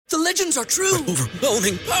The legends are true.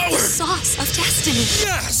 Overwhelming power! Sauce of destiny.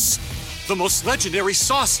 Yes! The most legendary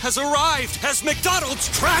sauce has arrived as McDonald's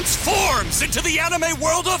transforms into the anime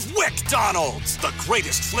world of WickDonald's. The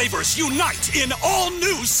greatest flavors unite in all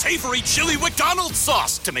new savory chili McDonald's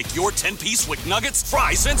sauce to make your 10-piece Wick Nuggets,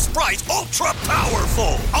 fries, and Sprite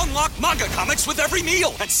ultra-powerful. Unlock manga comics with every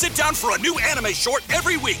meal and sit down for a new anime short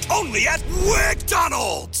every week only at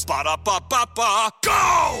WickDonald's. Ba-da-ba-ba-ba,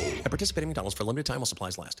 go! At participating McDonald's for a limited time while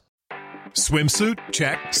supplies last. Swimsuit?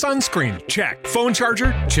 Check. Sunscreen? Check. Phone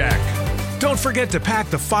charger? Check. Don't forget to pack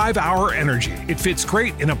the 5-Hour Energy. It fits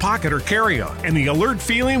great in a pocket or carry-on, and the alert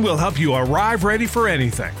feeling will help you arrive ready for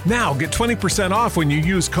anything. Now get 20% off when you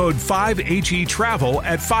use code 5HETRAVEL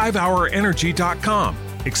at 5hourenergy.com.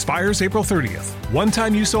 Expires April 30th.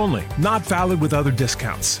 One-time use only. Not valid with other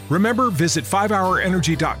discounts. Remember, visit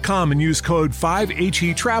 5hourenergy.com and use code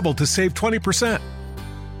 5HETRAVEL to save 20%.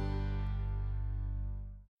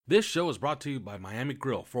 This show is brought to you by Miami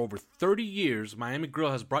Grill. For over 30 years, Miami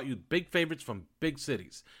Grill has brought you big favorites from big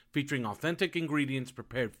cities, featuring authentic ingredients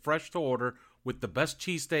prepared fresh to order with the best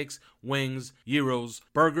cheesesteaks, wings, gyros,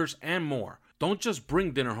 burgers, and more. Don't just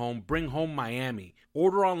bring dinner home, bring home Miami.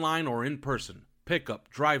 Order online or in person. Pickup,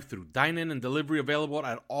 drive-thru, dine-in, and delivery available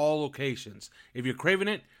at all locations. If you're craving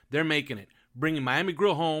it, they're making it. Bringing Miami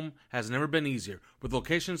Grill home has never been easier. With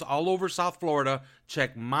locations all over South Florida,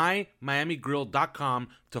 check mymiamigrill.com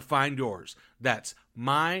to find yours. That's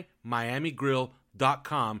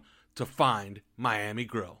mymiamigrill.com to find Miami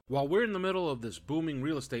Grill. While we're in the middle of this booming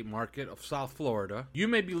real estate market of South Florida, you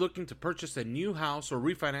may be looking to purchase a new house or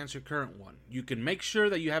refinance your current one. You can make sure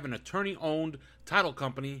that you have an attorney-owned title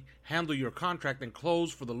company handle your contract and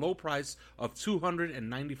close for the low price of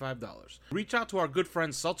 $295. Reach out to our good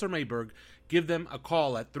friend Seltzer Mayberg. Give them a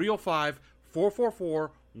call at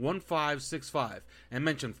 305-444-1565 and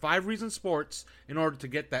mention 5 Reasons Sports in order to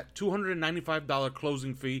get that $295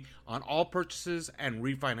 closing fee on all purchases and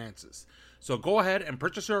refinances. So go ahead and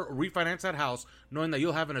purchase or refinance that house knowing that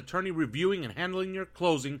you'll have an attorney reviewing and handling your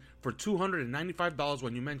closing for $295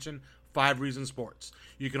 when you mention 5 Reasons Sports.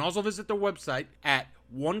 You can also visit their website at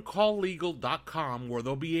onecalllegal.com where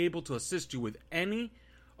they'll be able to assist you with any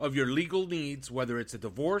of your legal needs, whether it's a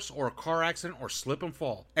divorce or a car accident or slip and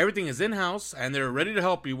fall. Everything is in-house, and they're ready to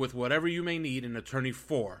help you with whatever you may need an attorney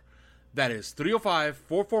for. That is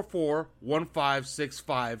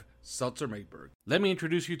 305-444-1565, Seltzer Mayberg. Let me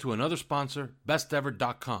introduce you to another sponsor,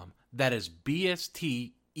 bestever.com. That is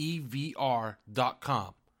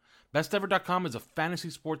BSTEVR.com. Bestever.com is a fantasy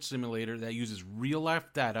sports simulator that uses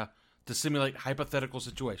real-life data to simulate hypothetical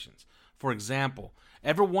situations. For example,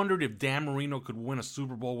 ever wondered if Dan Marino could win a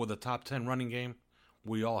Super Bowl with a top 10 running game?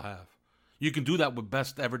 We all have. You can do that with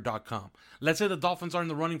bestever.com. Let's say the Dolphins are in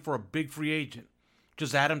the running for a big free agent.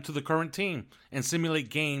 Just add him to the current team and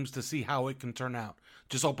simulate games to see how it can turn out.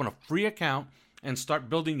 Just open a free account and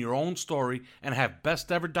start building your own story and have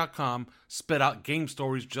bestever.com spit out game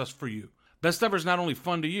stories just for you. Best Ever is not only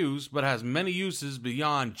fun to use, but has many uses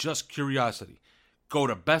beyond just curiosity. Go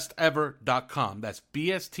to bestever.com. That's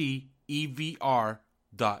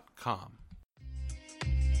BSTEVR.com.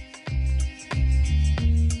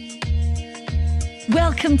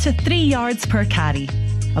 Welcome to 3 Yards Per Carry,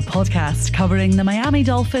 a podcast covering the Miami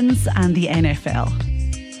Dolphins and the NFL.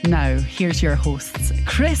 Now, here's your hosts,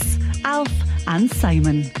 Chris, Alf, and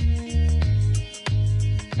Simon.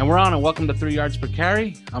 And we're on, and welcome to 3 Yards Per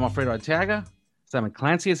Carry. I'm Alfredo Arteaga. Simon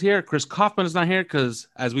Clancy is here. Chris Kaufman is not here because,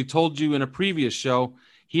 as we told you in a previous show,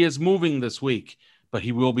 he is moving this week, but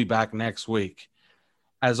he will be back next week.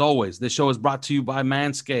 As always, this show is brought to you by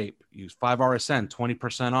Manscaped. Use 5RSN,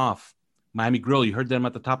 20% off. Miami Grill, you heard them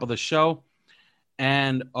at the top of the show.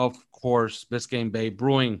 And, of course, Biscayne Bay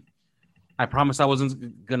Brewing. I promised I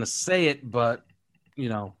wasn't going to say it, but, you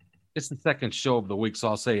know, it's the second show of the week, so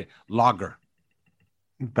I'll say it. Lager.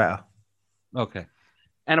 Better. Okay.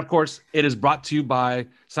 And, of course, it is brought to you by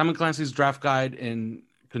Simon Clancy's Draft Guide in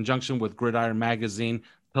conjunction with Gridiron Magazine.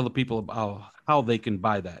 Tell the people about how they can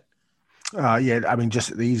buy that. Yeah, I mean,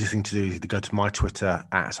 just the easiest thing to do is to go to my Twitter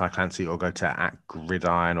at Cy Clancy or go to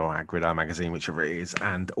 @Gridiron or @Gridiron Magazine, whichever it is,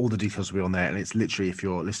 and all the details will be on there. And it's literally, if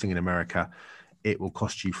you're listening in America, it will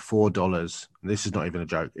cost you $4. This is not even a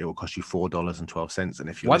joke. It will cost you $4.12. And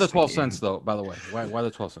if you're why the 12 cents though? By the way, why the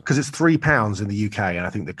 12 cents? Because it's £3 in the UK, and I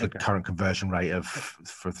think the current conversion rate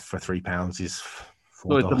for £3 is.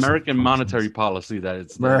 So it's American monetary policy that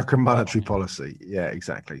it's American monetary policy. Yeah,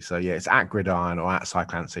 exactly. So yeah, it's @Gridiron or @Cy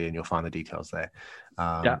Clancy, and you'll find the details there.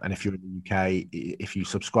 And if you're in the UK, if you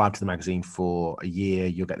subscribe to the magazine for a year,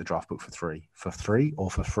 you'll get the draft book for free. For free or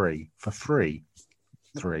for free? For free.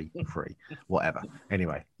 Free. Whatever.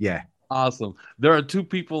 Anyway, yeah. Awesome. There are two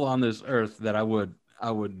people on this earth that I would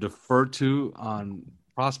defer to on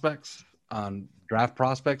prospects, on draft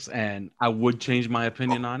prospects, and I would change my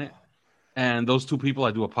opinion on it. And those two people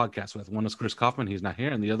I do a podcast with. One is Chris Kaufman. He's not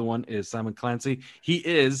here. And the other one is Simon Clancy.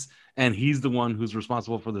 And he's the one who's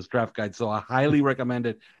responsible for this draft guide. So I highly recommend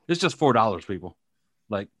it. It's just $4, people.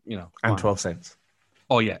 Like, And 12 cents.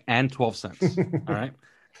 Oh, yeah. And 12 cents. All right.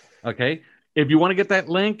 Okay. If you want to get that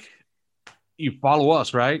link, you follow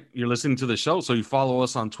us, right? You're listening to the show. So you follow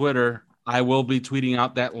us on Twitter. I will be tweeting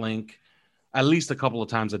out that link at least a couple of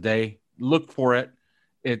times a day. Look for it.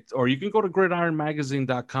 Or you can go to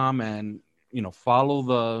gridironmagazine.com and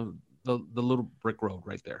follow the little brick road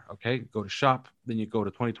right there. Okay, go to shop, then you go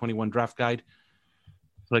to 2021 draft guide,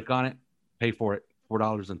 click on it, pay for it,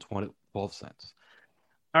 $4.12. All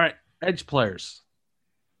right, edge players.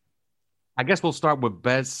 I guess we'll start with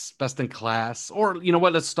best in class, or you know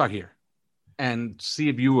what? Let's start here and see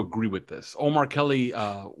if you agree with this. Omar Kelly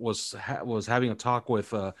was having a talk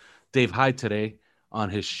with Dave Hyde today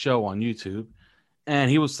on his show on YouTube.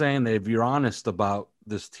 And he was saying that if you're honest about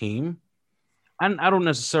this team, and I don't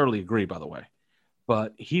necessarily agree, by the way,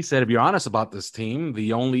 but he said if you're honest about this team,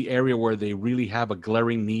 the only area where they really have a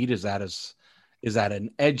glaring need is at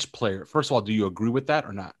an edge player. First of all, do you agree with that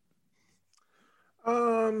or not?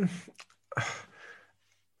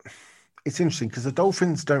 It's interesting because the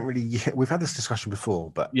Dolphins don't really. We've had this discussion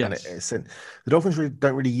before, but yes. The Dolphins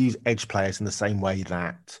don't really use edge players in the same way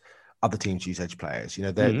that other teams use edge players.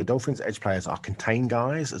 The Dolphins' edge players are contained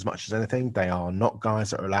guys as much as anything. They are not guys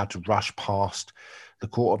that are allowed to rush past the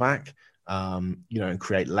quarterback, and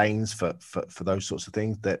create lanes for those sorts of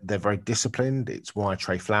things. They're very disciplined. It's why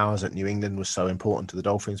Trey Flowers at New England was so important to the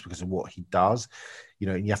Dolphins because of what he does. You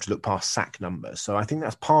have to look past sack numbers. So I think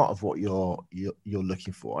that's part of what you're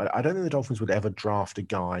looking for. I don't think the Dolphins would ever draft a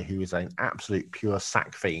guy who is an absolute pure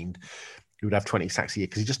sack fiend who would have 20 sacks a year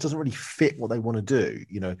because he just doesn't really fit what they want to do.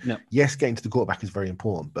 No. Yes, getting to the quarterback is very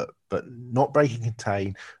important, but not breaking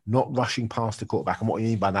contain, not rushing past the quarterback. And what you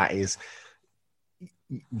mean by that is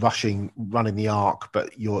running the arc,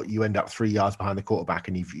 but you end up 3 yards behind the quarterback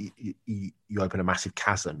and you open a massive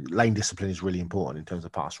chasm. Lane discipline is really important in terms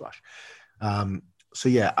of pass rush.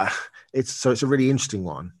 It's a really interesting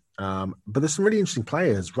one. But there's some really interesting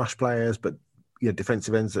players, rush players, but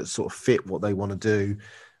defensive ends that sort of fit what they want to do.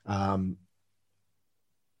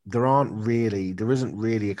 There isn't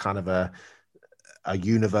really a kind of a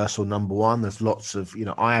universal number one. There's lots of,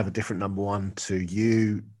 I have a different number one to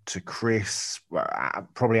you, to Chris.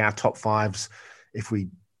 Probably our top fives, if we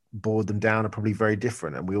boiled them down, are probably very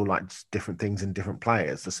different. And we all like different things in different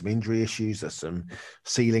players. There's some injury issues. There's some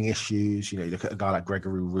ceiling issues. You look at a guy like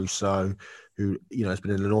Gregory Rousseau, who, has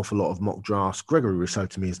been in an awful lot of mock drafts. Gregory Rousseau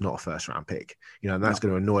to me is not a first round pick, and that's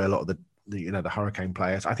going to annoy a lot of the Hurricane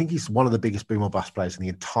players. I think he's one of the biggest boom or bust players in the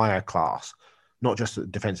entire class, not just at the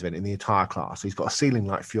defensive end, in the entire class. So he's got a ceiling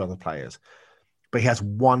like a few other players, but he has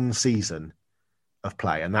one season of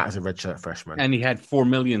play, and that is a redshirt freshman. And he had 4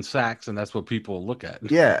 million sacks, and that's what people look at.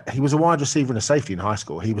 Yeah, he was a wide receiver and a safety in high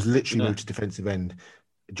school. He was literally moved to defensive end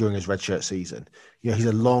during his redshirt season. He's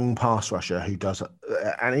a long pass rusher who does,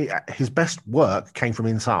 his best work came from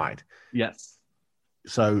inside. Yes.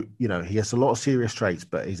 So, he has a lot of serious traits,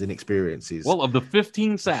 but his inexperience is of the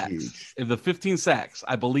 15 sacks,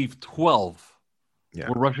 I believe 12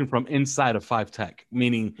 were rushing from inside of 5 tech,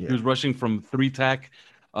 meaning he was rushing from 3 tech,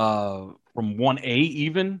 from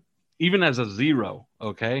 1A even as a 0.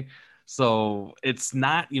 Okay. So it's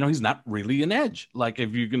not, he's not really an edge. Like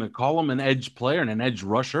if you're going to call him an edge player and an edge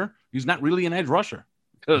rusher, he's not really an edge rusher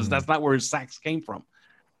because that's not where his sacks came from.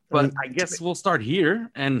 But I guess we'll start here.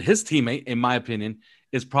 And his teammate, in my opinion,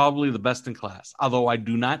 is probably the best in class. Although I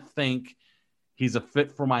do not think he's a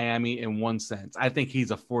fit for Miami in one sense. I think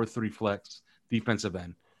he's a 4-3 flex defensive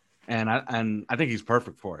end. And I think he's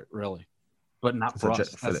perfect for it, really. But not for us.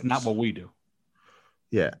 That's not what we do.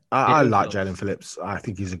 Yeah, I like Jalen Phillips. I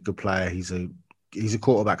think he's a good player. He's a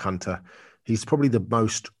quarterback hunter. He's probably the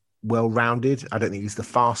most well-rounded. I don't think he's the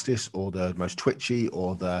fastest or the most twitchy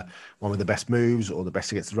or the one with the best moves or the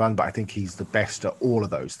best against the run, but I think he's the best at all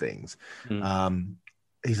of those things.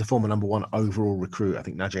 He's a former number 1 overall recruit. I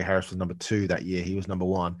think Najee Harris was number 2 that year. He was number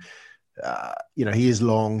 1. He is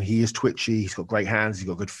long. He is twitchy. He's got great hands. He's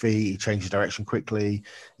got good feet. He changes direction quickly.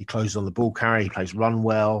 He closes on the ball carry. He plays run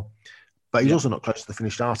well. But he's also not close to the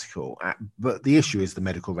finished article. But the issue is the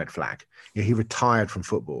medical red flag. He retired from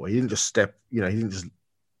football. He didn't just he didn't just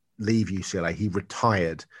leave UCLA. He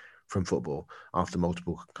retired from football after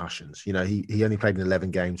multiple concussions. He only played in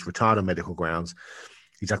 11 games, retired on medical grounds.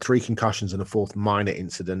 He's had 3 concussions and a 4th minor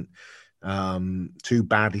incident. 2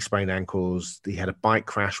 badly sprained ankles. He had a bike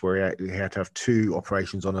crash where he had to have 2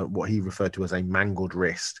 operations on what he referred to as a mangled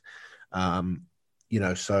wrist.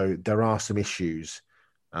 So there are some issues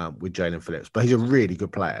with Jalen Phillips, but he's a really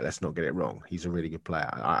good player. Let's not get it wrong. He's a really good player.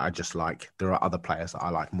 I just there are other players that I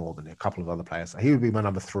like more than a couple of other players. He would be my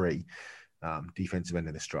number 3 defensive end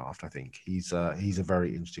in this draft. I think he's a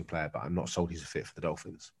very interesting player, but I'm not sold he's a fit for the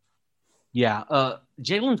Dolphins. Yeah.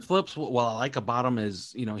 Jalen Phillips, what I like about him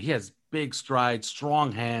is, he has big strides,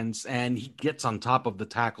 strong hands, and he gets on top of the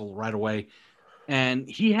tackle right away. And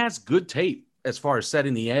he has good tape as far as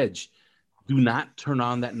setting the edge. Do not turn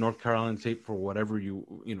on that North Carolina tape for whatever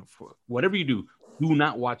for whatever you do. Do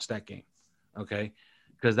not watch that game, okay?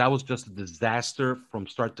 Because that was just a disaster from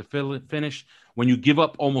start to finish. When you give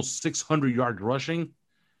up almost 600 yards rushing,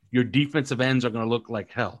 your defensive ends are going to look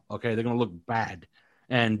like hell, okay? They're going to look bad.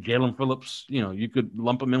 And Jalen Phillips, you could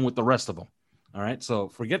lump him in with the rest of them, all right? So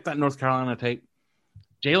forget that North Carolina tape.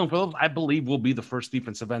 Jalen Phillips, I believe, will be the first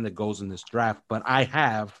defensive end that goes in this draft, but I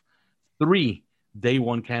have 3 day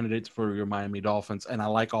 1 candidates for your Miami Dolphins, and I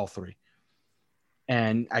like all 3.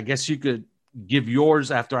 And I guess you could give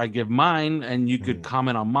yours after I give mine, and you could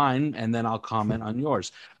comment on mine, and then I'll comment on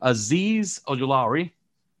yours. Azeez Ojulari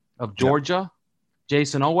of Georgia,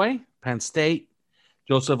 Jason Owe, Penn State,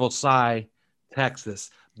 Joseph Osai,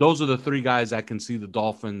 Texas. Those are the 3 guys I can see the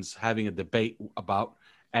Dolphins having a debate about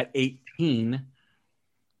at 18,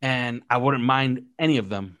 and I wouldn't mind any of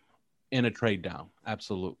them in a trade down.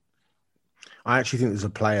 Absolutely. I actually think there's a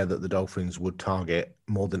player that the Dolphins would target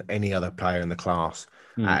more than any other player in the class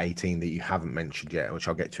at 18 that you haven't mentioned yet, which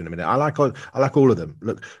I'll get to in a minute. I like all of them.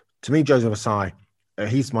 Look, to me, Joseph Osai,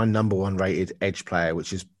 he's my number 1 rated edge player,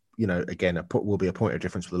 which is, again, will be a point of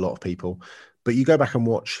difference with a lot of people. But you go back and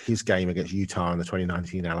watch his game against Utah in the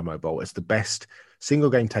 2019 Alamo Bowl. It's the best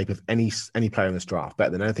single game tape of any player in this draft.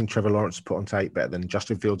 Better than anything Trevor Lawrence put on tape. Better than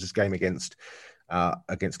Justin Fields' game against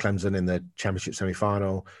Clemson in the championship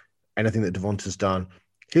semifinal. Anything that Devonta's done.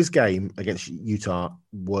 His game against Utah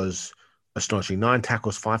was astonishing. 9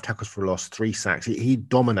 tackles, 5 tackles for a loss, 3 sacks. He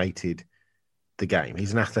dominated the game.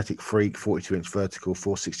 He's an athletic freak, 42-inch vertical,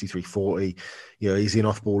 4.63 40. Is he an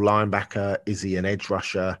off-ball linebacker? Is he an edge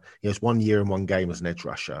rusher? It's 1 year and 1 game as an edge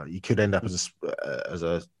rusher. You could end up as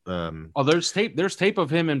a. There's tape. There's tape of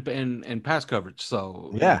him in pass coverage.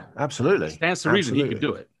 So yeah, absolutely. Stands to reason he could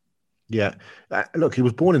do it. Yeah. Look, he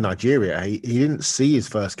was born in Nigeria. He didn't see his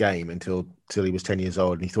first game until he was 10 years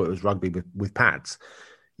old, and he thought it was rugby with pads.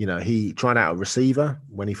 He tried out a receiver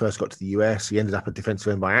when he first got to the US. He ended up a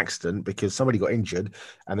defensive end by accident because somebody got injured,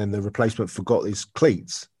 and then the replacement forgot his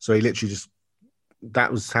cleats. So he literally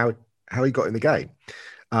that was how he got in the game.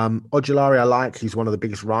 Ojulari, I like. He's one of the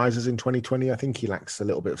biggest risers in 2020. I think he lacks a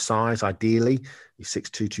little bit of size, ideally. He's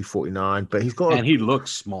 6'2", 249, but he's got... And he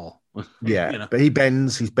looks small. Yeah, but he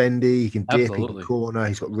bends. He's bendy. He can dip. Absolutely. He can corner.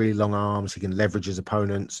 He's got really long arms. He can leverage his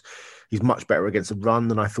opponents. He's much better against the run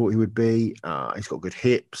than I thought he would be. He's got good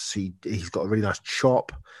hips. He's got a really nice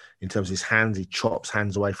chop in terms of his hands. He chops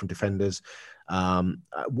hands away from defenders.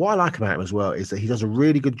 What I like about him as well is that he does a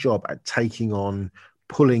really good job at taking on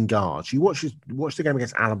pulling guards. You watch the game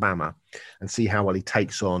against Alabama and see how well he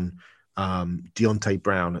takes on Deontay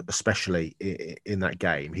Brown, especially in that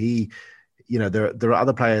game. There are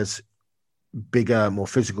other players, bigger, more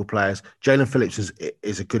physical players. Jalen Phillips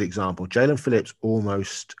is a good example. Jalen Phillips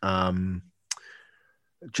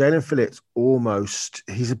almost,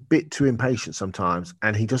 he's a bit too impatient sometimes,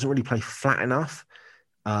 and he doesn't really play flat enough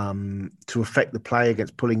to affect the play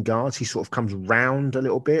against pulling guards. He sort of comes round a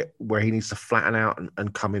little bit where he needs to flatten out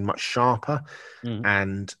and come in much sharper.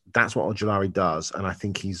 And that's what Ojulari does. And I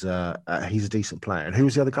think he's a decent player. And who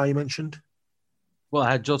was the other guy you mentioned? Well,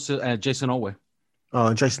 I had Jason Owe. Oh,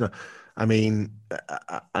 and Jason, I mean,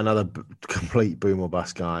 another complete boom or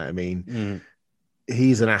bust guy. I mean,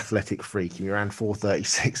 he's an athletic freak. He ran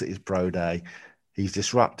 4.36 at his pro day. He's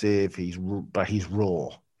disruptive. But he's raw.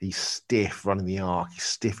 He's stiff running the arc. He's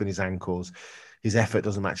stiff in his ankles. His effort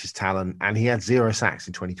doesn't match his talent. And he had 0 sacks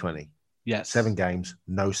in 2020. Yes. 7 games,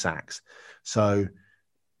 no sacks. So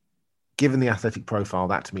given the athletic profile,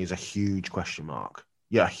 that to me is a huge question mark.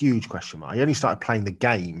 Yeah, a huge question mark. He only started playing the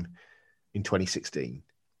game in 2016.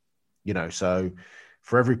 So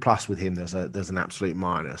for every plus with him, there's an absolute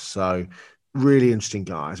minus. So really interesting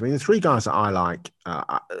guys. I mean, the 3 guys that I like,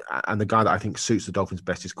 and the guy that I think suits the Dolphins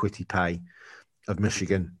best is Kwity Paye of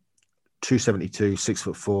Michigan, 272,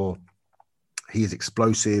 6'4". He is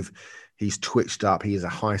explosive. He's twitched up. He is a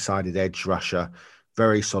high-sided edge rusher,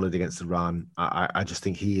 very solid against the run. I just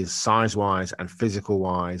think he is size-wise and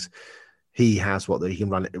physical-wise. He has he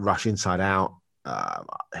can rush inside out.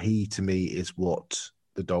 He, to me, is what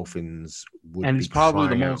the Dolphins would and be he's probably the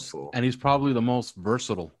crying out most for. and he's probably the most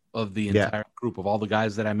versatile of the entire group of all the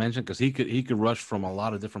guys that I mentioned, because he could rush from a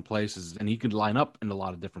lot of different places, and he could line up in a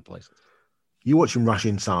lot of different places. You watch him rush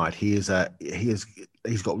inside. He's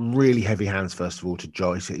got really heavy hands. First of all, to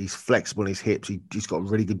Joe, he's flexible in his hips. He's got a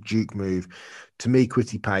really good juke move. To me,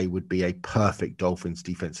 Kwity Paye would be a perfect Dolphins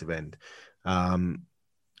defensive end.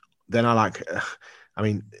 Then I like. I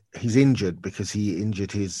mean, he's injured because he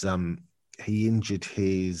injured his. I think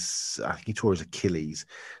he tore his Achilles.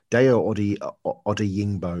 Dayo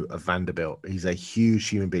Odeyingbo of Vanderbilt. He's a huge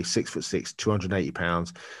human being, 6'6", 280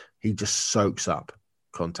 pounds. He just soaks up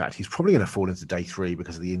contact. He's probably going to fall into day 3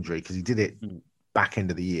 because of the injury, because he did it back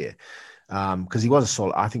end of the year. Because he was a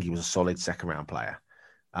solid. I think he was a solid second round player.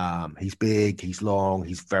 He's big, he's long,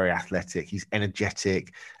 he's very athletic, he's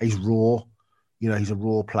energetic, he's raw. You know, he's a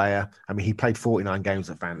raw player. I mean, he played 49 games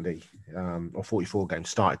at Vandy, or 44 games,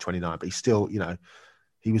 started 29, but he's still, you know,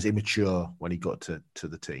 he was immature when he got to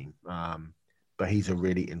the team. But he's a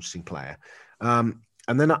really interesting player. And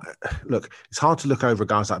then, look, it's hard to look over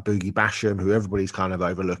guys like Boogie Basham, who everybody's kind of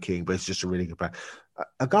overlooking, but he's just a really good player.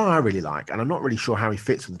 A guy I really like, and I'm not really sure how he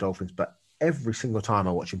fits with the Dolphins, but every single time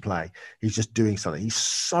I watch him play, he's just doing something. He's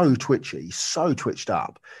so twitchy, he's so twitched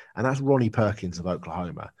up, and that's Ronnie Perkins of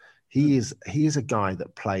Oklahoma. He is a guy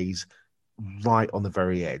that plays right on the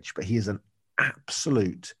very edge, but he is an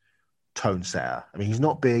absolute tone setter. I mean, he's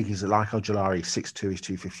not big. He's like Ojulari, 6'2", he's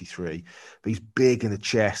 253, but he's big in the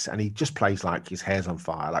chest, and he just plays like his hair's on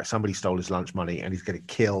fire, like somebody stole his lunch money, and he's going to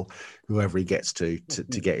kill whoever he gets to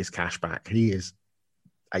get his cash back. He is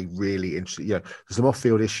a really interesting, you know, there's some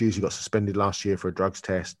off-field issues. He got suspended last year for a drugs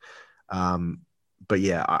test. But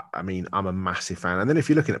yeah, I mean, I'm a massive fan. And then if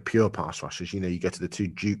you're looking at pure pass rushers, you know, you get to the 2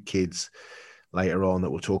 Duke kids later on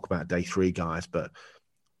that we'll talk about, day 3 guys, but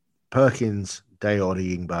Perkins, Dayo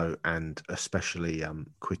Odeyingbo, and especially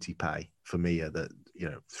Kwity Paye for me are the, you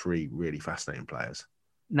know, 3 really fascinating players.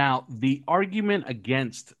 Now, the argument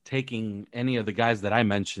against taking any of the guys that I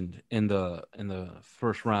mentioned in the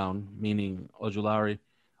first round, meaning Ojulari,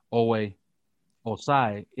 Owe,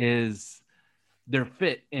 Osai, is their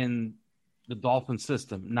fit in the Dolphins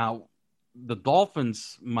system. Now, the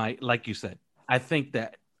Dolphins might, like you said, I think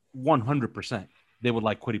that 100% they would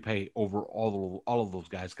like Kwity Paye over all of those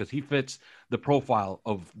guys, because he fits the profile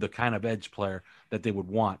of the kind of edge player that they would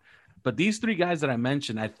want. But these 3 guys that I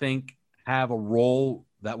mentioned, I think, have a role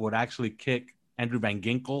that would actually kick Andrew Van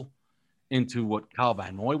Ginkel into what Kyle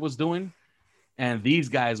Van Noy was doing. And these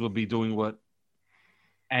guys would be doing what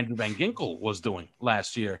Andrew Van Ginkel was doing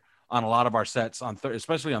last year on a lot of our sets,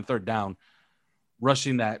 especially on third down,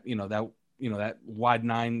 rushing that wide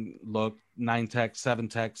 9 look, 9 tech, 7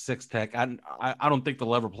 tech, 6 tech. I don't think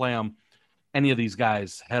they'll ever play them, any of these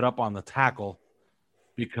guys, head up on the tackle,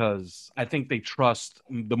 because I think they trust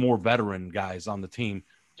the more veteran guys on the team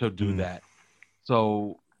to do that.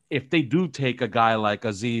 So if they do take a guy like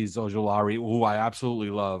Azeez Ojulari, who I absolutely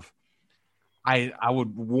love, I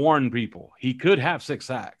would warn people, he could have 6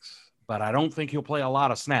 sacks, but I don't think he'll play a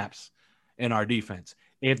lot of snaps in our defense.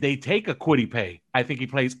 If they take a Kwity Paye, I think he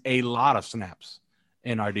plays a lot of snaps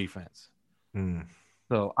in our defense.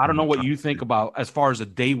 So I don't know what you think about as far as a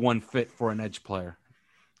day 1 fit for an edge player.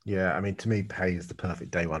 Yeah, I mean, to me, Paye is the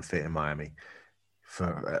perfect day 1 fit in Miami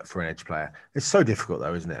for an edge player. It's so difficult,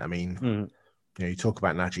 though, isn't it? I mean, you know, you talk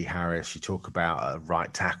about Najee Harris, you talk about a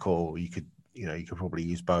right tackle, you could probably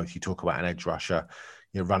use both. You talk about an edge rusher,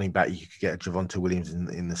 you know, running back, you could get Javonte Williams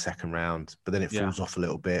in the second round, but then it falls off a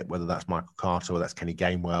little bit, whether that's Michael Carter or that's Kenny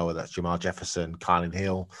Gainwell or that's Jamal Jefferson, Kylan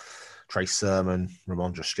Hill, Trey Sermon,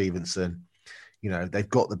 Ramondre Stevenson. You know, they've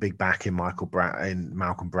got the big back in Malcolm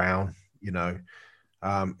Brown. You know,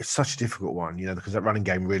 it's such a difficult one, you know, because that running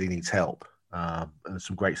game really needs help. And there's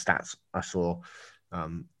some great stats I saw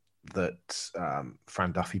that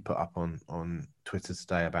Fran Duffy put up on Twitter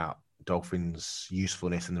today about Dolphins'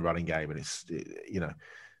 usefulness in the running game. And you know,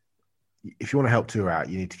 if you want to help Tua out,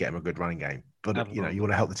 you need to get him a good running game. But, absolutely, you know, you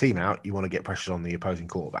want to help the team out, you want to get pressure on the opposing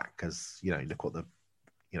quarterback, because, you know,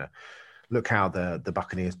 look how the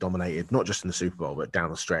Buccaneers dominated, not just in the Super Bowl, but down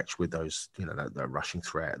the stretch with those, you know, that rushing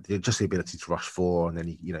threat, just the ability to rush 4, and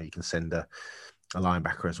then, you know, you can send a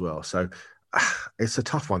linebacker as well. So it's a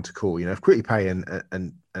tough one to call. You know, if Kwity Paye and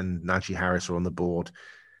Najee Harris are on the board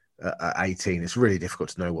at 18, it's really difficult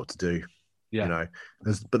to know what to do. Yeah. You know,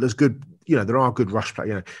 there's good, you know, there are good rush players.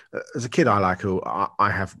 You know, as a kid, I like who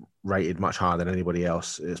I have rated much higher than anybody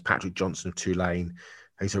else. It's Patrick Johnson of Tulane.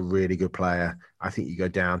 He's a really good player. I think you go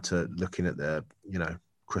down to looking at the, you know,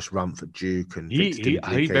 Chris Rumph at Duke, and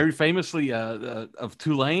he very famously of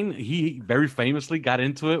Tulane. He very famously got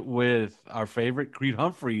into it with our favorite Creed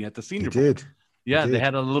Humphrey at the Senior Bowl. He did. Yeah, they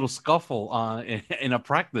had a little scuffle in a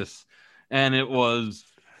practice, and it was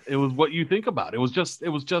what you think about. It was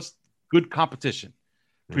just good competition.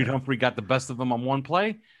 Creed Humphrey got the best of him on one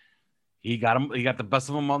play. He got the best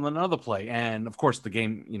of him on another play, and of course the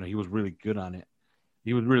game. He was really good on it.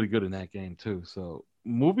 He was really good in that game too. So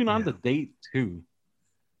moving on to day 2,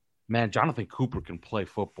 man, Jonathan Cooper can play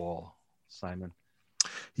football. Simon,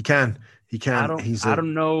 he can. I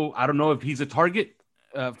don't know if he's a target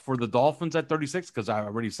for the Dolphins at 36, because I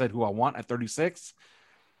already said who I want at 36.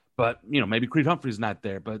 But maybe Creed Humphrey's not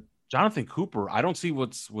there. But Jonathan Cooper, I don't see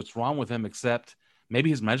what's wrong with him, except maybe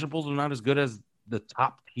his measurables are not as good as the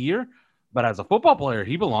top tier. But as a football player,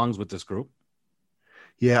 he belongs with this group.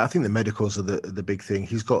 Yeah, I think the medicals are the big thing.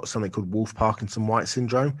 He's got something called Wolff-Parkinson-White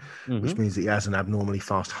syndrome, which means that he has an abnormally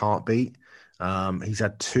fast heartbeat. He's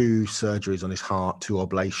had 2 surgeries on his heart, 2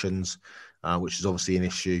 ablations, which is obviously an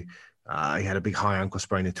issue. He had a big high ankle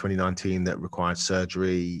sprain in 2019 that required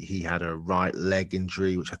surgery. He had a right leg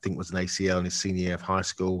injury, which I think was an ACL in his senior year of high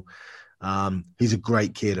school. He's a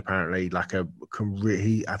great kid, apparently. He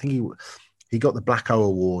got the Black O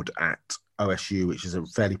Award at OSU, which is a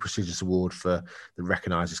fairly prestigious award that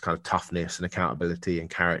recognises kind of toughness and accountability and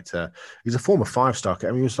character. He's a former 5-star. I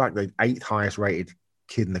mean, he was like the 8th highest rated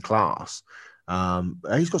kid in the class.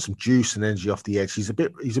 He's got some juice and energy off the edge. He's a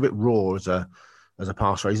bit raw as a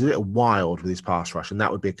pass rusher. He's a bit wild with his pass rush, and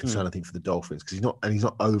that would be a concern, I think, for the Dolphins, because he's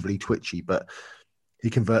not overly twitchy, but he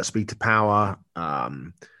converts speed to power.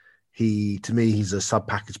 To me, he's a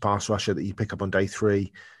sub-package pass rusher that you pick up on day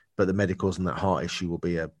 3, but the medicals and that heart issue will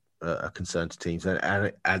be a concern to teams.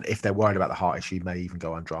 And if they're worried about the heart issue, may even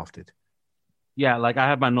go undrafted. Yeah, like I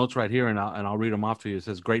have my notes right here, and I'll read them off to you. It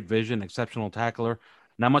says great vision, exceptional tackler,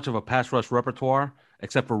 not much of a pass rush repertoire,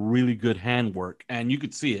 except for really good hand work. And you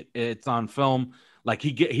could see it. It's on film. Like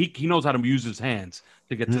he knows how to use his hands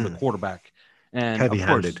to get to the quarterback. And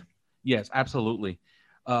heavy-handed. Of course, yes, absolutely.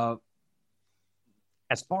 As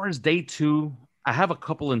far as day 2, I have a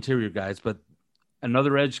couple interior guys, but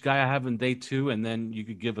another edge guy I have in day 2, and then you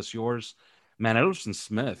could give us yours. Man, Elerson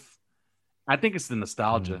Smith. I think it's the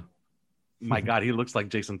nostalgia. My God, he looks like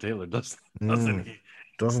Jason Taylor, doesn't he?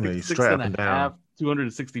 Doesn't he? Straight up and down.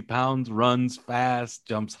 260 pounds, runs fast,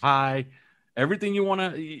 jumps high. Everything you want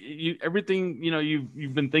to, everything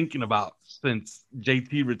you've been thinking about since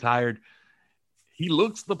JT retired. He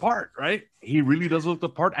looks the part, right? He really does look the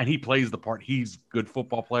part, and he plays the part. He's a good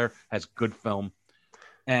football player, has good film,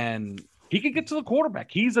 and he could get to the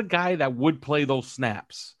quarterback. He's a guy that would play those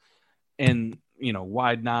snaps in,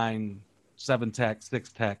 wide 9, 7 tech,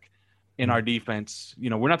 6 tech in our defense.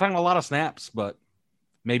 We're not talking a lot of snaps, but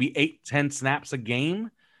maybe 8-10 snaps a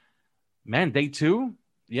game. Man, day 2,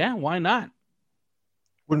 yeah, why not?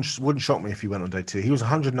 Wouldn't shock me if he went on day 2. He was a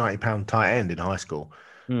 190-pound tight end in high school.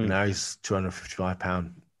 Now he's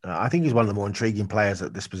 255-pound. I think he's one of the more intriguing players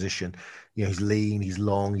at this position. He's lean, he's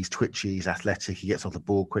long, he's twitchy, he's athletic, he gets off the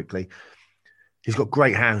ball quickly. He's got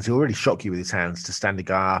great hands. He'll really shock you with his hands to stand a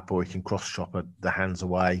guy up, or he can cross-chop the hands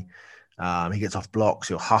away. He gets off blocks.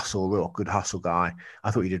 He'll hustle, real good hustle guy.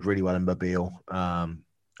 I thought he did really well in Mobile. And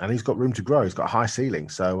he's got room to grow. He's got a high ceiling.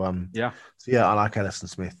 So, I like Elerson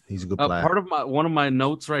Smith. He's a good player. One of my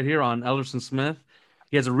notes right here on Elerson Smith,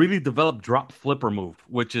 he has a really developed drop flipper move,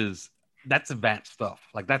 that's advanced stuff.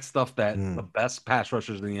 Like that's stuff that the best pass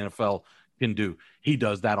rushers in the NFL can do. He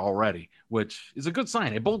does that already, which is a good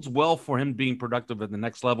sign. It bodes well for him being productive at the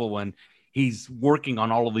next level when he's working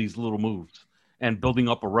on all of these little moves and building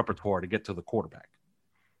up a repertoire to get to the quarterback.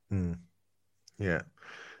 Yeah.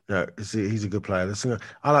 No, he's a good player.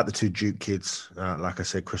 I like the 2 Duke kids. Like I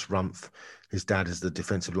said, Chris Rumpf, his dad is the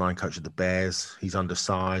defensive line coach of the Bears. He's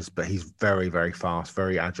undersized, but he's very, very fast,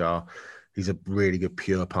 very agile. He's a really good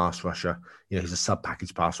pure pass rusher. He's a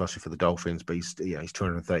sub-package pass rusher for the Dolphins, but he's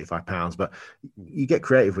 235 pounds. But you get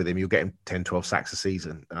creative with him, you'll get him 10, 12 sacks a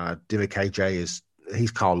season. Dimmick KJ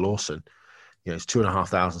he's Carl Lawson. It's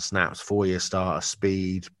 2,500 snaps, 4-year starter,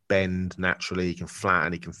 speed, bend naturally. He can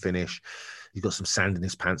flatten, he can finish. He's got some sand in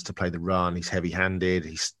his pants to play the run. He's heavy-handed.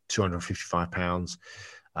 He's 255 pounds.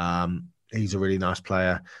 He's a really nice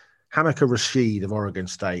player. Hamaka Rashid of Oregon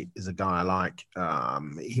State is a guy I like.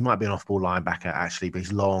 He might be an off-ball linebacker, actually, but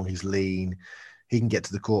he's long, he's lean. He can get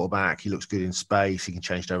to the quarterback. He looks good in space. He can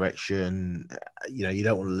change direction. You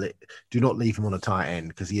don't want to do not leave him on a tight end,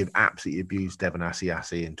 because he absolutely abused Devin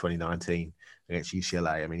Asiasi in 2019 against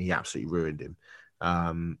UCLA. I mean, he absolutely ruined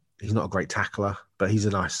him. He's not a great tackler, but he's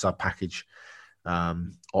a nice sub-package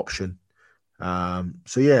option.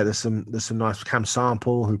 There's some nice. Cam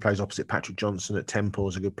Sample, who plays opposite Patrick Johnson at Temple,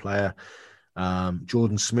 is a good player.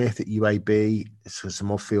 Jordan Smith at UAB, it's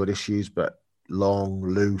some off-field issues, but long,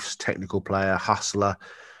 loose, technical player, hustler.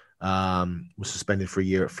 Was suspended for a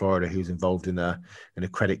year at Florida. He was involved in a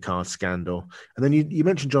credit card scandal. And then you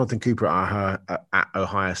mentioned Jonathan Cooper at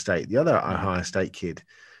Ohio State. The other Ohio State kid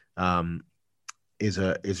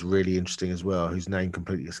is really interesting as well, whose name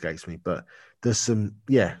completely escapes me. But there's some,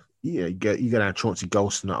 you go down Chauncey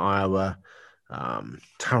Golston at Iowa,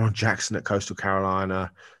 Taron Jackson at Coastal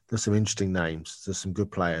Carolina. There's some interesting names. There's some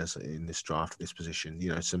good players in this draft at this position.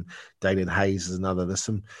 Some Dalian Hayes is another. There's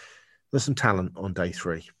some talent on day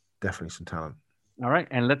 3. Definitely some talent. All right,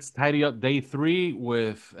 and let's tidy up day 3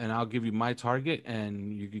 and I'll give you my target,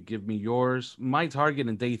 and you could give me yours. My target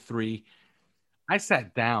in day 3, I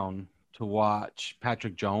sat down to watch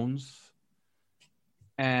Patrick Jones,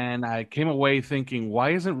 and I came away thinking,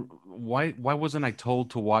 why wasn't I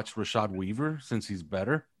told to watch Rashad Weaver since he's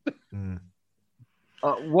better?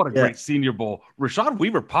 What a great Senior Bowl. Rashad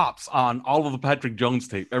Weaver pops on all of the Patrick Jones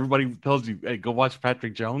tape. Everybody tells you, hey, go watch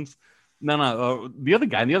Patrick Jones. No, the other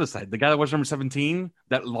guy on the other side, the guy that was number 17,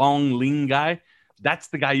 that long, lean guy, that's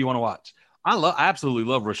the guy you want to watch. I absolutely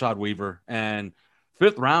love Rashad Weaver. And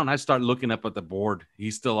 5th round, I start looking up at the board.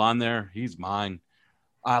 He's still on there. He's mine.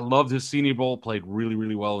 I loved his Senior Bowl, played really,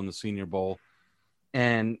 really well in the Senior Bowl.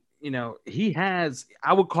 And,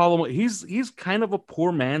 I would call him, he's kind of a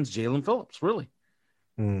poor man's Jalen Phillips, really.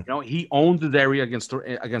 He owns his area against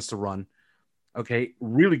the run. Okay,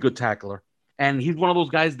 really good tackler. And he's one of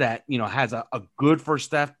those guys that, has a good first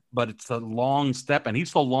step, but it's a long step. And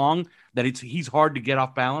he's so long that he's hard to get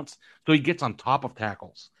off balance. So he gets on top of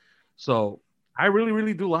tackles. So I really,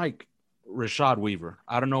 really do like Rashad Weaver.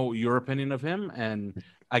 I don't know your opinion of him. And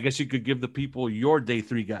I guess you could give the people your day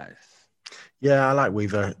 3 guys. Yeah, I like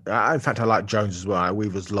Weaver. In fact, I like Jones as well.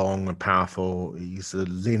 Weaver's long and powerful. He's a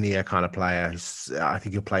linear kind of player. I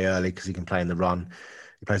think he'll play early because he can play in the run.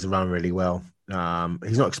 He plays the run really well.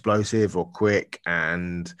 He's not explosive or quick,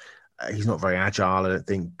 and he's not very agile, I don't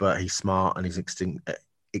think, but he's smart and he's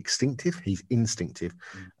instinctive. He's instinctive.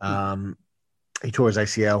 He tore his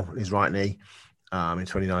ACL, his right knee, in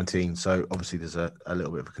 2019. So obviously there's a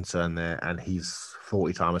little bit of a concern there. And his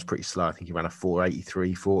 40 time was pretty slow. I think he ran a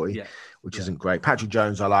 4:83.40, which isn't great. Patrick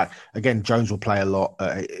Jones, I like. Again, Jones will play a lot.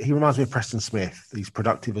 He reminds me of Preston Smith. He's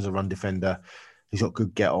productive as a run defender. He's got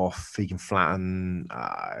good get off. He can flatten.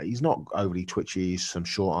 He's not overly twitchy. Some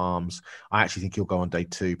short arms. I actually think he'll go on day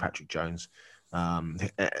 2, Patrick Jones.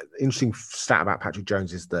 Interesting stat about Patrick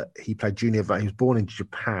Jones is that he played junior. He was born in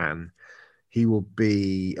Japan. He will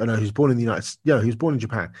be. Oh no, he was born in the United States. Yeah, he was born in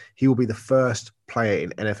Japan. He will be the first player in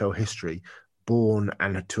NFL history born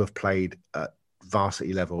and to have played at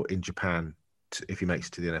varsity level in Japan. If he makes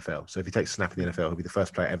it to the NFL, so if he takes a snap in the NFL, he'll be the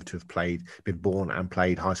first player ever to have been born and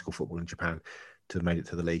played high school football in Japan to have made it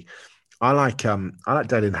to the league. I like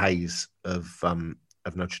Dalian Hayes of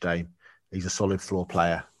Notre Dame. He's a solid floor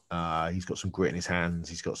player. He's got some grit in his hands.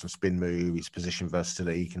 He's got some spin move. He's position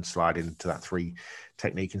versatility. He can slide into that 3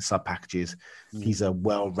 technique and sub packages. He's a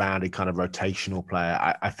well-rounded kind of rotational player.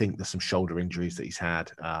 I think there's some shoulder injuries that he's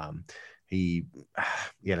had. He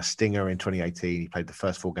had a stinger in 2018. He played the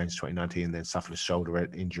first 4 games of 2019 and then suffered a shoulder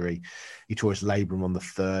injury. He tore his labrum on the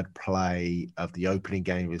 3rd play of the opening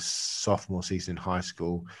game of his sophomore season in high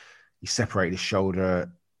school. He separated his shoulder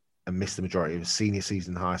and missed the majority of his senior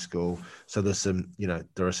season in high school. So there's some,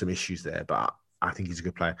 there are some issues there, but I think he's a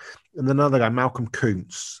good player. And another guy, Malcolm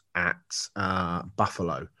Kuntz at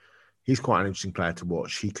Buffalo. He's quite an interesting player to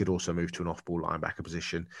watch. He could also move to an off-ball linebacker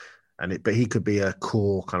position. But he could be a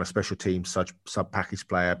core kind of special team sub-package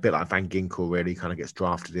player, a bit like Van Ginkel, really kind of gets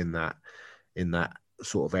drafted in that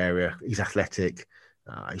sort of area. He's athletic.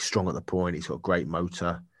 He's strong at the point. He's got great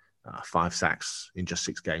motor, 5 sacks in just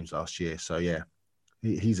 6 games last year. So, yeah,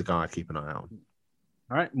 he's a guy I'd keep an eye on.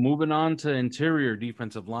 All right, moving on to interior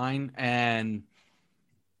defensive line. And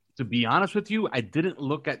to be honest with you, I didn't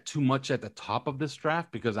look at too much at the top of this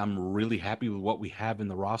draft because I'm really happy with what we have in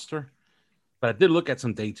the roster. But I did look at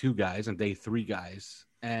some day 2 guys and day 3 guys.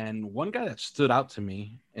 And one guy that stood out to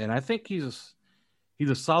me, and I think he's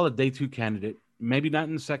a solid day 2 candidate, maybe not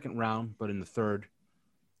in the 2nd round, but in the 3rd.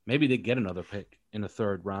 Maybe they get another pick in the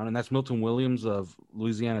 3rd round, and that's Milton Williams of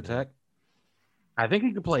Louisiana Tech. I think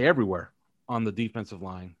he could play everywhere on the defensive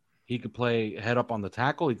line. He could play head up on the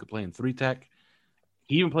tackle. He could play in 3 tech.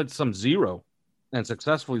 He even played some 0, and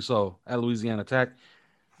successfully so, at Louisiana Tech.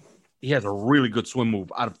 He has a really good swim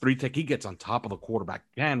move out of 3 tech. He gets on top of the quarterback,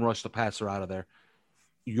 can rush the passer out of there.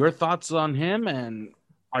 Your thoughts on him, and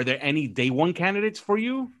are there any day 1 candidates for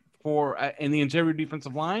you for in the interior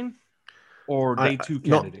defensive line, or day 2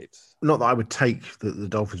 candidates? Not that I would take the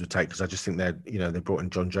Dolphins would take, because I just think they brought in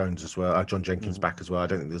John Jones as well, John Jenkins back as well. I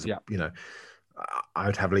don't think there's I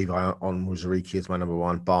would have Levi on Waziriki as my number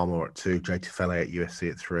 1, Barmore at 2, Jay Tefele at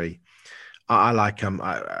USC at 3. I like him.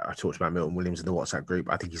 I talked about Milton Williams in the WhatsApp group.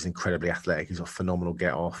 I think he's incredibly athletic. He's a phenomenal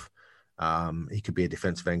get off. He could be a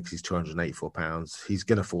defensive end because he's 284 pounds. He's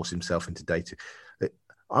going to force himself into day 2.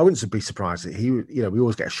 I wouldn't be surprised that we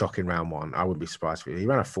always get a shock in round 1. I wouldn't be surprised if he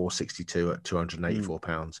ran a 4.62 at 284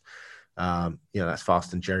 pounds. That's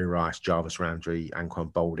faster than Jerry Rice, Jarvis Landry,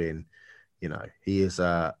 Anquan Boldin. He is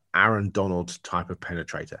a Aaron Donald type of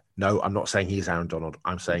penetrator. No, I'm not saying he is Aaron Donald.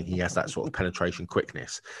 I'm saying he has that sort of penetration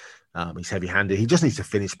quickness. He's heavy-handed. He just needs to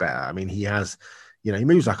finish better. I mean, he has, he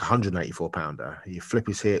moves like a 184-pounder. He flip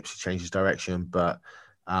his hips, he changes direction, but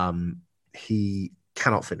he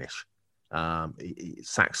cannot finish.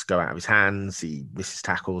 Sacks go out of his hands. He misses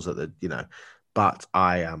tackles at the, but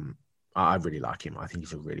I really like him. I think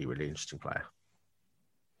he's a really, really interesting player.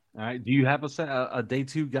 All right. Do you have a day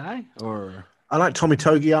 2 guy or? I like Tommy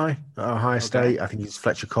Togiai at Ohio State. I think he's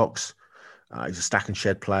Fletcher Cox. He's a stack and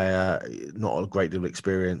shed player, not a great deal of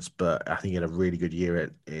experience, but I think he had a really good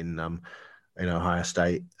year in Ohio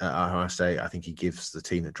State. Ohio State, I think he gives the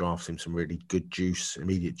team that drafts him some really good juice,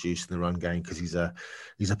 immediate juice in the run game because he's a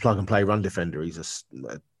plug and play run defender. He's a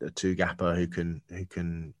 2-gapper who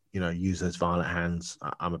can use those violent hands.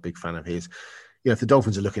 I'm a big fan of his. If the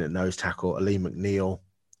Dolphins are looking at nose tackle, Aleem McNeil,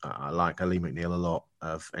 I like Aleem McNeil a lot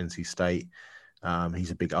of NC State. He's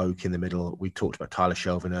a big oak in the middle. We talked about Tyler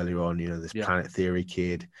Shelvin earlier on, this Planet Theory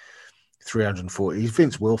kid, 340. He's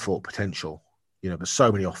Vince Wilfork potential, but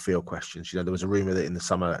so many off-field questions. There was a rumor that in the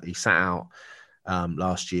summer he sat out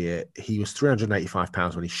last year. He was 385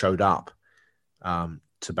 pounds when he showed up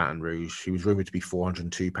to Baton Rouge. He was rumored to be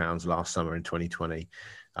 402 pounds last summer in 2020.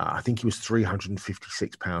 I think he was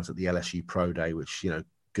 356 pounds at the LSU Pro Day, which,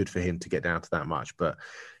 good for him to get down to that much. But,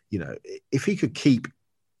 if he can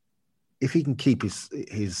keep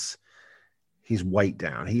his weight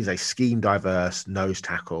down, he's a scheme diverse nose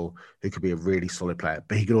tackle who could be a really solid player,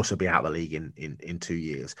 but he could also be out of the league in 2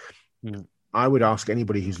 years. I would ask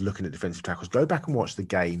anybody who's looking at defensive tackles, go back and watch the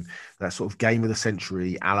game, that sort of game of the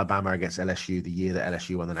century, Alabama against LSU, the year that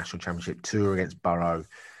LSU won the national championship, Tua against Burrow,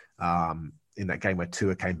 in that game where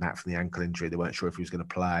Tua came back from the ankle injury. They weren't sure if he was going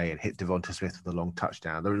to play and hit Devonta Smith with a long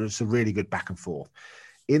touchdown. There was a really good back and forth.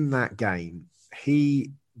 In that game,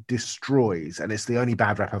 he destroys, and it's the only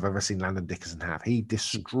bad rep I've ever seen Landon Dickerson have. He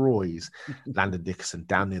destroys Landon Dickerson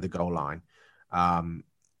down near the goal line.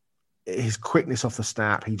 His quickness off the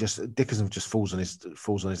snap, Dickerson just falls on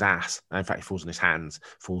his ass. In fact, he falls on his hands,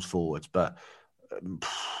 falls forwards. But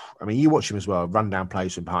you watch him as well, run down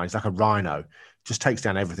plays from behind. He's like a rhino, just takes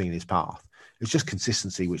down everything in his path. It's just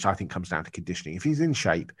consistency, which I think comes down to conditioning. If he's in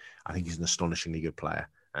shape, I think he's an astonishingly good player.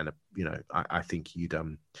 And I think you'd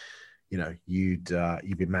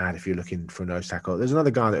be mad if you're looking for a nose tackle. There's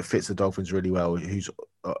another guy that fits the Dolphins really well, who's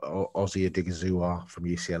Ozzie Odigizua from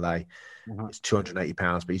UCLA. He's 280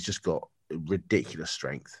 pounds, but he's just got ridiculous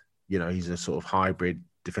strength. He's a sort of hybrid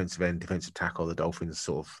defensive end, defensive tackle. The Dolphins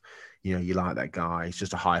sort of, you like that guy. He's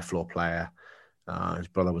just a high floor player. His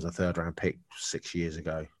brother was a 3rd-round pick 6 years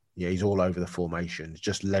ago. He's all over the formation.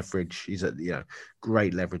 Just leverage. He's a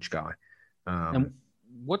great leverage guy. And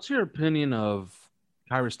what's your opinion of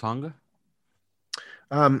Khyiris Tonga?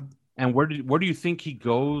 And where do you think he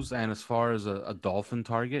goes? And as far as a Dolphin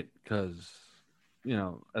target, because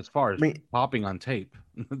as far as popping on tape,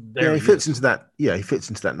 he fits into that. Yeah, he fits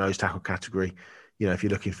into that nose tackle category. If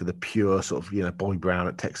you're looking for the pure sort of Bobby Brown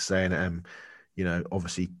at Texas A&M,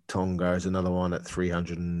 obviously Tonga is another one at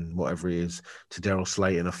 300 and whatever he is. Tadarius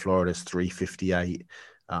Slayton of Florida is 358.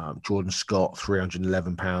 Jordan Scott,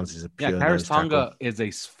 311 pounds, is a pure Khyiris Tonga is a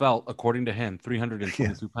svelte, according to him,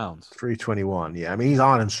 322 pounds. 321, yeah. He's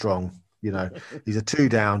Ireland strong. He's a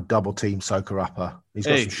 2-down, double team soaker upper. He's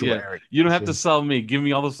got some short area. You don't have to sell me. Give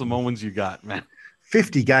me all the Samoans you got, man.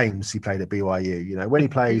 50 games he played at BYU. When he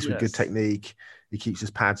plays with good technique, he keeps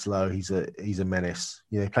his pads low. He's a menace.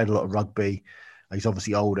 He played a lot of rugby. He's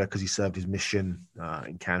obviously older because he served his mission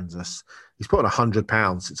in Kansas. He's put on 100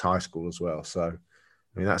 pounds since high school as well. So,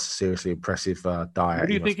 that's a seriously impressive diet. Where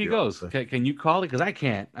do you think he goes? Can you call it? Because I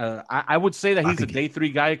can't. I would say that he's a day 3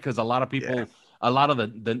 guy because a lot of people, a lot of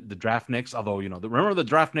the draft nicks, although, remember the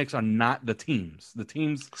draft nicks are not the teams. The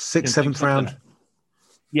teams 6th, 7th round.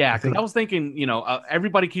 Yeah, because I was thinking,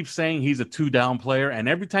 everybody keeps saying he's a 2-down player. And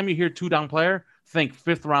every time you hear 2-down player, think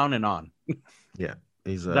 5th round and on. Yeah.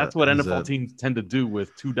 That's what NFL teams tend to do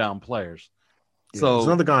with 2-down players. Yeah, so there's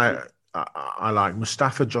another guy I like,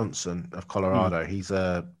 Mustafa Johnson of Colorado. He's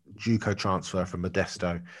a JUCO transfer from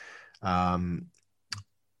Modesto.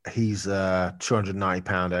 He's a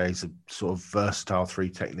 290-pounder. He's a sort of versatile 3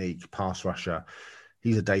 technique pass rusher.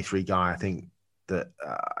 He's a day 3 guy. I think that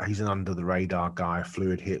he's an under the radar guy,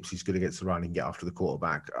 fluid hips. He's good against the run and get after the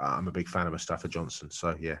quarterback. I'm a big fan of Mustafa Johnson.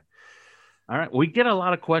 So yeah. All right. We get a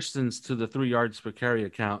lot of questions to the 3 yards per carry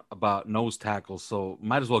account about nose tackles, so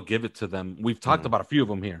might as well give it to them. We've talked about a few of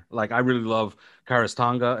them here. Like, I really love Karis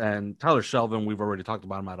Tonga and Tyler Shelvin. We've already talked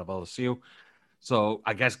about him out of LSU. So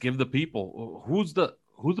I guess give the people who's the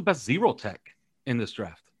best zero tech in this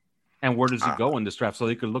draft, and where does he go in this draft so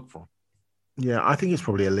they could look for him? Yeah, I think it's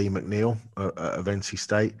probably Lee McNeil of NC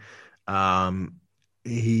State.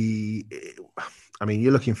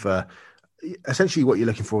 You're looking for essentially what you're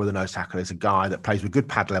looking for with a nose tackle is a guy that plays with good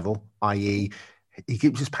pad level, i.e., he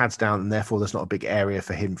keeps his pads down, and therefore there's not a big area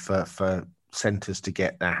for him for centers to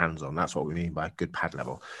get their hands on. That's what we mean by good pad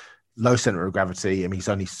level. Low center of gravity. I mean, he's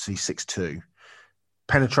 6'2".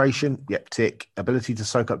 Penetration, yep, tick. Ability to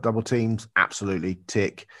soak up double teams, absolutely,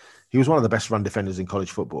 tick. He was one of the best run defenders in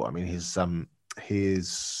college football. I mean, his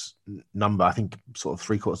number, I think, sort of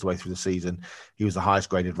 3/4 of the way through the season, he was the highest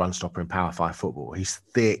graded run stopper in Power 5 football. He's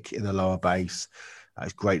thick in the lower base.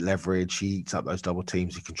 He's great leverage. He eats up those double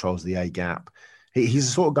teams. He controls the A gap. He's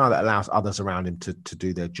the sort of guy that allows others around him to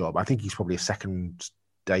do their job. I think he's probably a second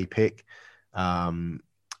day pick.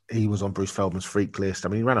 He was on Bruce Feldman's freak list. I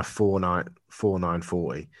mean, he ran a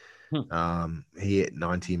 4.940. He hit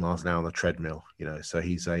 90 miles an hour on the treadmill, so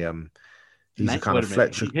he's a kind of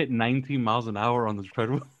Fletcher. He hit 19 miles an hour on the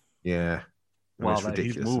treadmill. Yeah. Wow, it's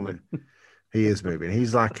ridiculous. He's moving. He is moving.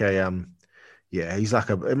 He's like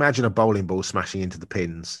imagine a bowling ball smashing into the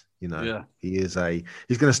pins, Yeah. He's going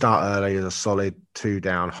to start early as a solid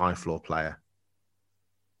 2-down high floor player.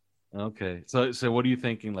 Okay. So what are you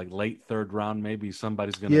thinking? Like late third round, maybe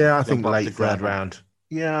somebody's going to. Yeah, I think late third round.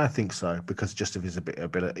 Yeah, I think so, because just of his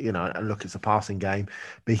ability, and look, it's a passing game,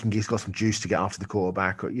 but he's got some juice to get after the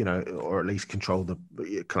quarterback, or at least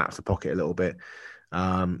collapse the pocket a little bit.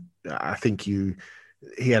 I think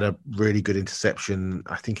he had a really good interception,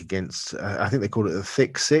 I think, against, I think they called it the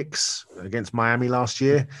thick six against Miami last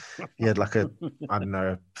year. He had like a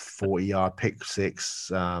 40-yard pick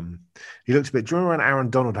six. He looked a bit, do you remember when Aaron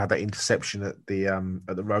Donald had that interception at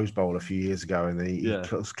the Rose Bowl a few years ago, and he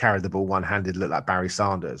carried the ball one-handed, looked like Barry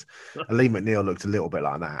Sanders? And Lee McNeil looked a little bit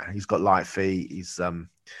like that. He's got light feet. He's,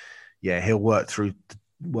 he'll work through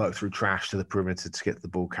trash to the perimeter to get to the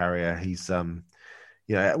ball carrier. He's,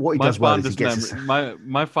 what he does well is he gets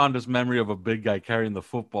my fondest memory of a big guy carrying the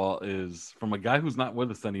football is from a guy who's not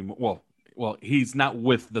with us anymore. Well, he's not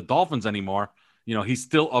with the Dolphins anymore. He's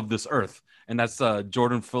still of this earth, and that's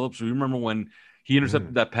Jordan Phillips. You remember when he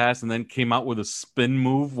intercepted that pass and then came out with a spin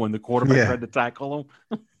move when the quarterback tried to tackle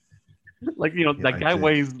him? That guy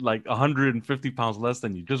weighs like 150 pounds less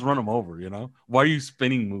than you. Just run him over, Why are you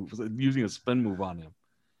using a spin move on him?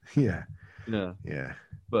 Yeah.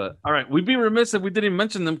 But all right, we'd be remiss if we didn't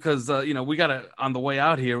mention them because we got to, on the way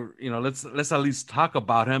out here. Let's at least talk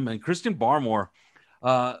about him and Christian Barmore.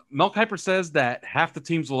 Mel Kiper says that half the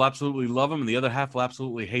teams will absolutely love him and the other half will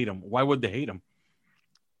absolutely hate him. Why would they hate him?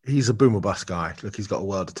 He's a boom or bust guy. Look, he's got a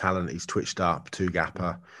world of talent. He's twitched up,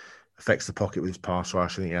 two-gapper, affects the pocket with his pass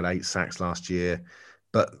rush. I think he had 8 sacks last year.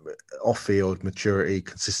 But off-field, maturity,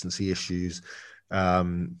 consistency issues.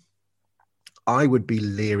 I would be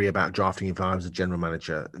leery about drafting him if I was a general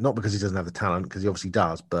manager, not because he doesn't have the talent, because he obviously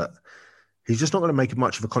does, but he's just not going to make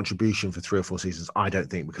much of a contribution for 3 or 4 seasons, I don't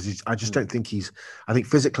think, because I just don't think I think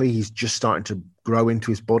physically he's just starting to grow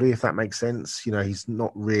into his body, if that makes sense. He's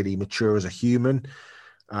not really mature as a human.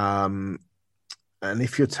 And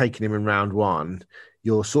if you're taking him in round 1,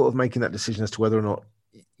 you're sort of making that decision as to whether or not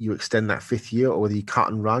you extend that 5th year or whether you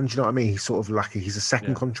cut and run. Do you know what I mean? He's sort of he's a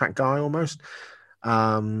second contract guy almost.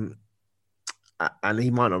 And he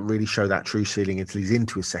might not really show that true ceiling until he's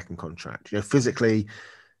into his second contract. Physically,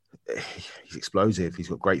 he's explosive. He's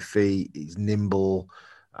got great feet. He's nimble.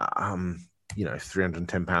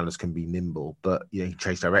 310-pounders can be nimble, but he can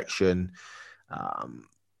chase direction.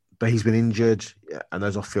 But he's been injured, and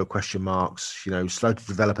those off-field question marks. Slow to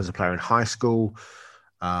develop as a player in high school.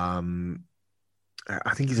 I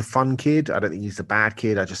think he's a fun kid. I don't think he's a bad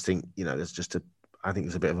kid. I just think I think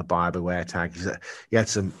there's a bit of a buyer beware tag. He had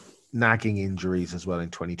some nagging injuries as well in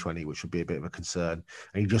 2020, which would be a bit of a concern.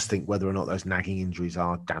 And you just think whether or not those nagging injuries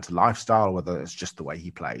are down to lifestyle or whether it's just the way he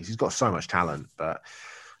plays. He's got so much talent, but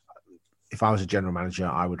if I was a general manager,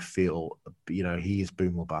 I would feel, he is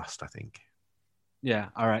boom or bust, I think. Yeah.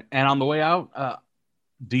 All right. And on the way out,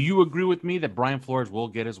 do you agree with me that Brian Flores will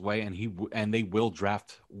get his way and they will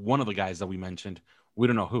draft one of the guys that we mentioned? We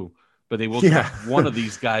don't know who, but they will draft one of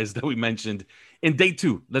these guys that we mentioned in day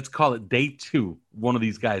 2. Let's call it day 2. One of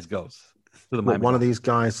these guys goes to the Miami. One of these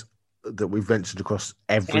guys that we've ventured across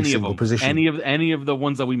every single position. Any of the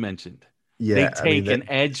ones that we mentioned. they take an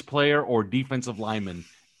edge player or defensive lineman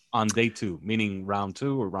on day 2, meaning round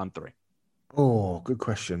 2 or round 3? Oh, good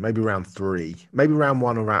question. Maybe round 3, maybe round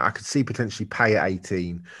 1 or round. I could see potentially pay at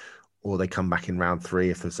 18, or they come back in round 3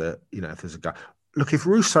 if there's a guy. Look, if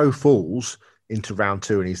Rousseau falls into round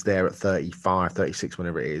 2 and he's there at 35, 36,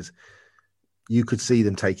 whenever it is, you could see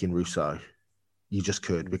them taking Rousseau. You just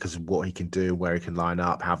could, because of what he can do, where he can line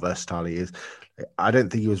up, how versatile he is. I don't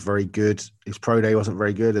think he was very good. His pro day wasn't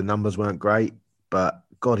very good. The numbers weren't great, but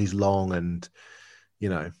God, he's long, and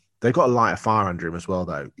they've got a light of fire under him as well,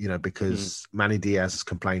 though, because Manny Diaz has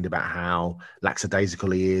complained about how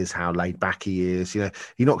lackadaisical he is, how laid back he is. He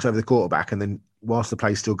knocks over the quarterback, and then whilst the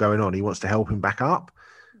play's still going on, he wants to help him back up.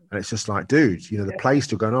 And it's just like, dude, the play's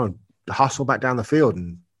still going on. Hustle back down the field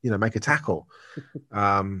and, make a tackle.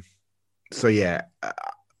 But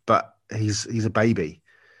he's a baby.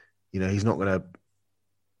 He's not going to.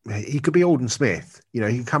 He could be Alden Smith. He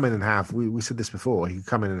could come in and have. We said this before. He could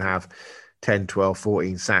come in and have 10, 12,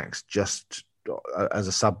 14 sacks just as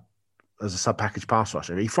a sub package pass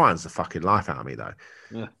rusher. He frightens the fucking life out of me, though.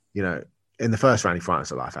 Yeah. In the first round, he frightens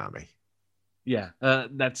the life out of me. Yeah,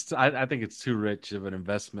 I think it's too rich of an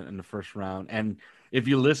investment in the first round. And if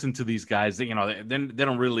you listen to these guys, they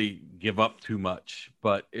don't really give up too much.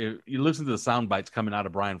 But if you listen to the sound bites coming out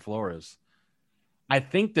of Brian Flores, I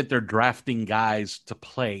think that they're drafting guys to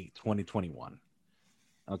play 2021.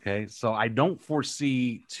 Okay, so I don't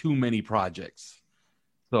foresee too many projects.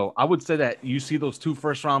 So I would say that you see those 2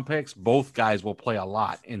 first-round picks, both guys will play a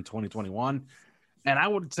lot in 2021. And I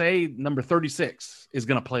would say number 36 is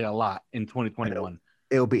going to play a lot in 2021.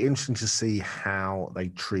 It'll be interesting to see how they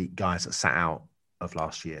treat guys that sat out of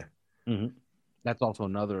last year. Mm-hmm. That's also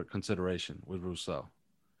another consideration with Rousseau.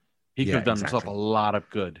 He could have done himself a lot of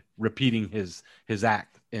good repeating his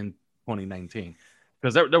act in 2019.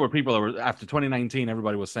 Because there were people that were, after 2019,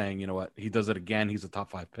 everybody was saying, you know what, he does it again. He's a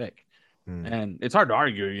top 5 pick. And it's hard to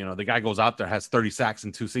argue, the guy goes out there, has 30 sacks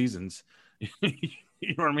in 2 seasons.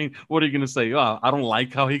 You know what I mean? What are you going to say? Oh, I don't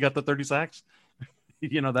like how he got the 30 sacks.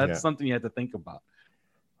 That's something you have to think about.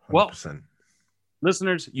 100%. Well,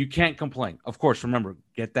 listeners, you can't complain. Of course, remember,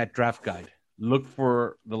 get that draft guide. Look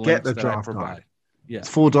for the links that I provide. Guide. Yeah. It's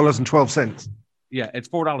 $4.12. Yeah, it's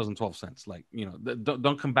 $4.12. Like,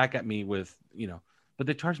 don't come back at me with, but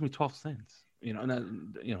they charged me 12 cents.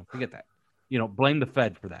 Forget that. Blame the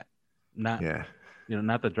Fed for that. Not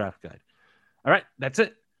the draft guide. All right, that's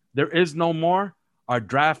it. There is no more. Our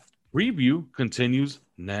draft preview continues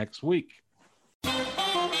next week.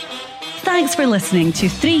 Thanks for listening to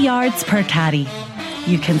 3 Yards Per Carry.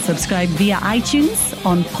 You can subscribe via iTunes,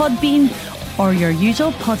 on Podbean, or your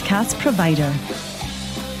usual podcast provider.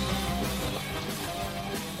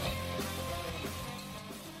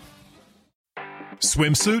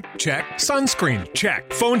 Swimsuit? Check. Sunscreen?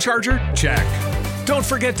 Check. Phone charger? Check. Don't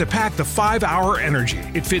forget to pack the 5-Hour Energy.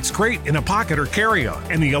 It fits great in a pocket or carry-on,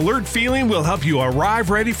 and the alert feeling will help you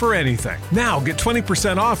arrive ready for anything. Now get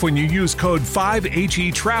 20% off when you use code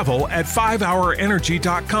 5HETRAVEL at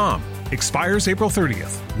 5hourenergy.com. Expires April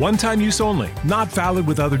 30th. One-time use only. Not valid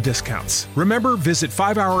with other discounts. Remember, visit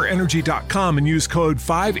 5hourenergy.com and use code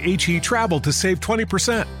 5HETRAVEL to save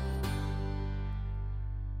 20%.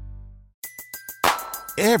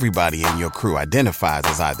 Everybody in your crew identifies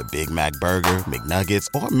as either Big Mac Burger, McNuggets,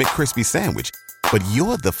 or McCrispy Sandwich. But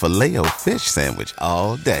you're the Filet-O-Fish Sandwich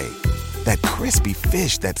all day. That crispy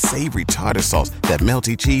fish, that savory tartar sauce, that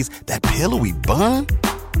melty cheese, that pillowy bun.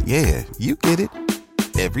 Yeah, you get it.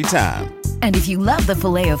 Every time. And if you love the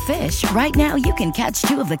Filet-O-Fish, right now you can catch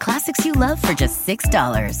 2 of the classics you love for just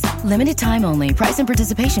 $6. Limited time only. Price and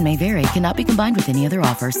participation may vary. Cannot be combined with any other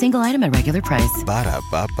offer. Single item at regular price.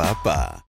 Ba-da-ba-ba-ba.